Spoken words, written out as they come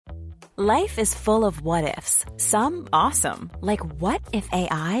Life is full of what-ifs. Some awesome, like what if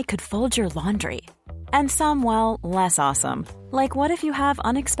AI could fold your laundry? And some, well, less awesome, like what if you have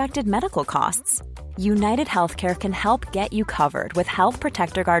unexpected medical costs? United Healthcare can help get you covered with Health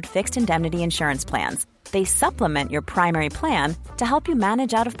Protector Guard fixed indemnity insurance plans. They supplement your primary plan to help you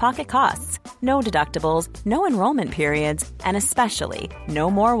manage out-of-pocket costs. No deductibles, no enrollment periods, and especially no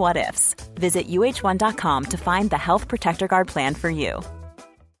more what-ifs. Visit uh1.com to find the Health Protector Guard plan for you.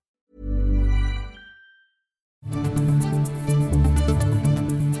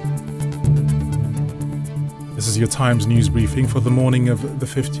 This is your Times news briefing for the morning of the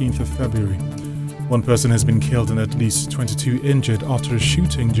 15th of February. One person has been killed and at least 22 injured after a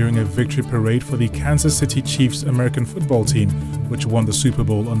shooting during a victory parade for the Kansas City Chiefs American football team, which won the Super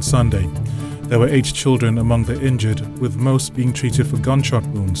Bowl on Sunday. There were 8 children among the injured, with most being treated for gunshot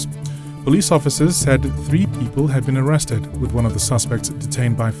wounds. Police officers said 3 people had been arrested, with one of the suspects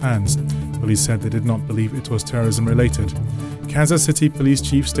detained by fans. Police said they did not believe it was terrorism related. Kansas City Police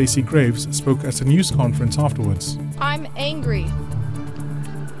Chief Stacey Graves spoke at a news conference afterwards. I'm angry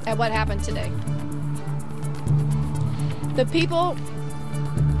at what happened today. The people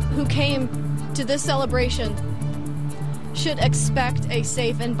who came to this celebration should expect a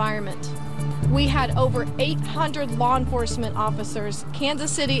safe environment. We had over 800 law enforcement officers,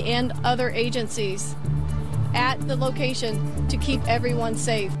 Kansas City and other agencies, at the location to keep everyone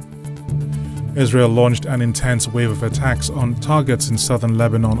safe. Israel launched an intense wave of attacks on targets in southern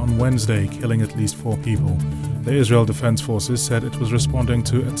Lebanon on Wednesday, killing at least 4 people. The Israel Defense Forces said it was responding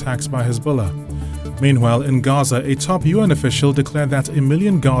to attacks by Hezbollah. Meanwhile, in Gaza, a top UN official declared that 1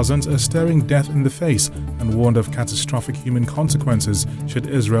 million Gazans are staring death in the face and warned of catastrophic human consequences should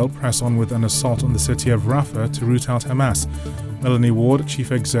Israel press on with an assault on the city of Rafah to root out Hamas. Melanie Ward,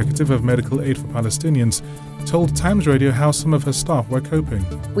 chief executive of Medical Aid for Palestinians, told Times Radio how some of her staff were coping.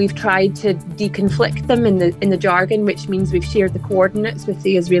 We've tried to deconflict them in the jargon, which means we've shared the coordinates with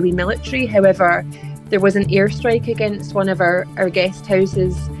the Israeli military. However, there was an airstrike against one of our guest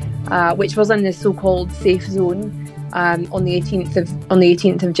houses, which was in the so-called safe zone on the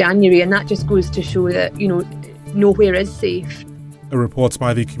 18th of January, and that just goes to show that nowhere is safe. A report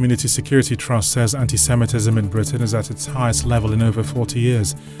by the Community Security Trust says anti-Semitism in Britain is at its highest level in over 40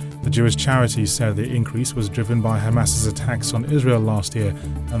 years. The Jewish charity said the increase was driven by Hamas's attacks on Israel last year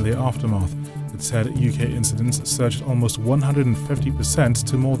and the aftermath. It said UK incidents surged almost 150%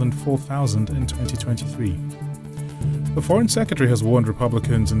 to more than 4,000 in 2023. The Foreign Secretary has warned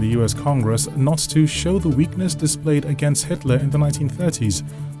Republicans in the US Congress not to show the weakness displayed against Hitler in the 1930s.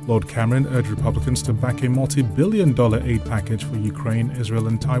 Lord Cameron urged Republicans to back a multi-billion-dollar aid package for Ukraine, Israel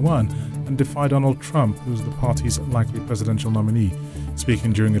and Taiwan and defy Donald Trump, who's the party's likely presidential nominee.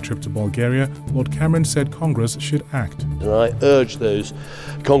 Speaking during a trip to Bulgaria, Lord Cameron said Congress should act. And I urge those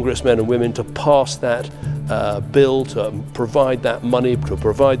congressmen and women to pass that bill, to provide that money, to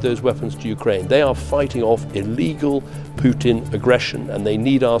provide those weapons to Ukraine. They are fighting off illegal Putin aggression and they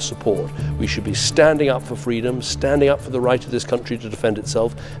need our support. We should be standing up for freedom, standing up for the right of this country to defend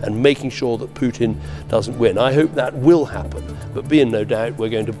itself and making sure that Putin doesn't win. I hope that will happen, but be in no doubt we're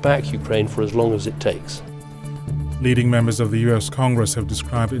going to back Ukraine for as long as it takes. Leading members of the US Congress have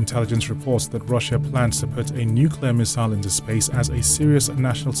described intelligence reports that Russia plans to put a nuclear missile into space as a serious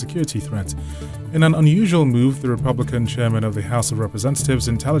national security threat. In an unusual move, the Republican chairman of the House of Representatives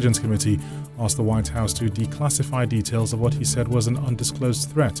Intelligence Committee asked the White House to declassify details of what he said was an undisclosed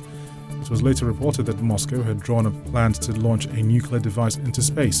threat. It was later reported that Moscow had drawn up plans to launch a nuclear device into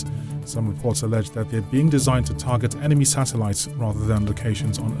space. Some reports allege that they're being designed to target enemy satellites rather than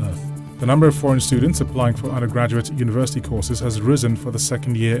locations on Earth. The number of foreign students applying for undergraduate university courses has risen for the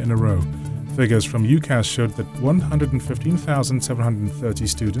second year in a row. Figures from UCAS showed that 115,730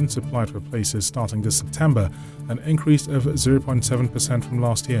 students applied for places starting this September, an increase of 0.7% from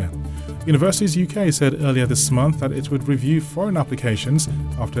last year. Universities UK said earlier this month that it would review foreign applications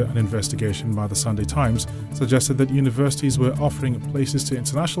after an investigation by the Sunday Times suggested that universities were offering places to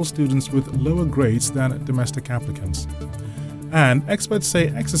international students with lower grades than domestic applicants. And experts say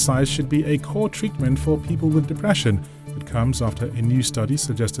exercise should be a core treatment for people with depression. It comes after a new study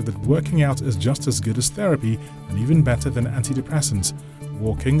suggested that working out is just as good as therapy and even better than antidepressants.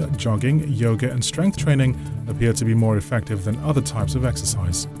 Walking, jogging, yoga and strength training appear to be more effective than other types of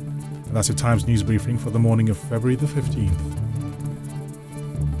exercise. And that's your Times news briefing for the morning of February the 15th.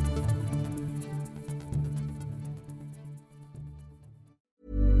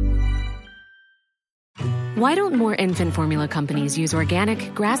 Why don't more infant formula companies use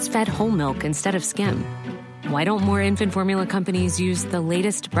organic, grass-fed whole milk instead of skim? Why don't more infant formula companies use the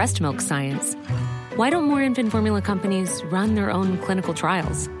latest breast milk science? Why don't more infant formula companies run their own clinical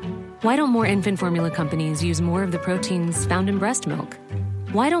trials? Why don't more infant formula companies use more of the proteins found in breast milk?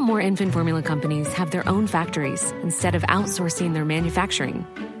 Why don't more infant formula companies have their own factories instead of outsourcing their manufacturing?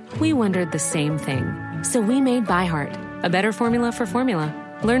 We wondered the same thing. So we made ByHeart, a better formula for formula.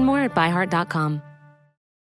 Learn more at byheart.com.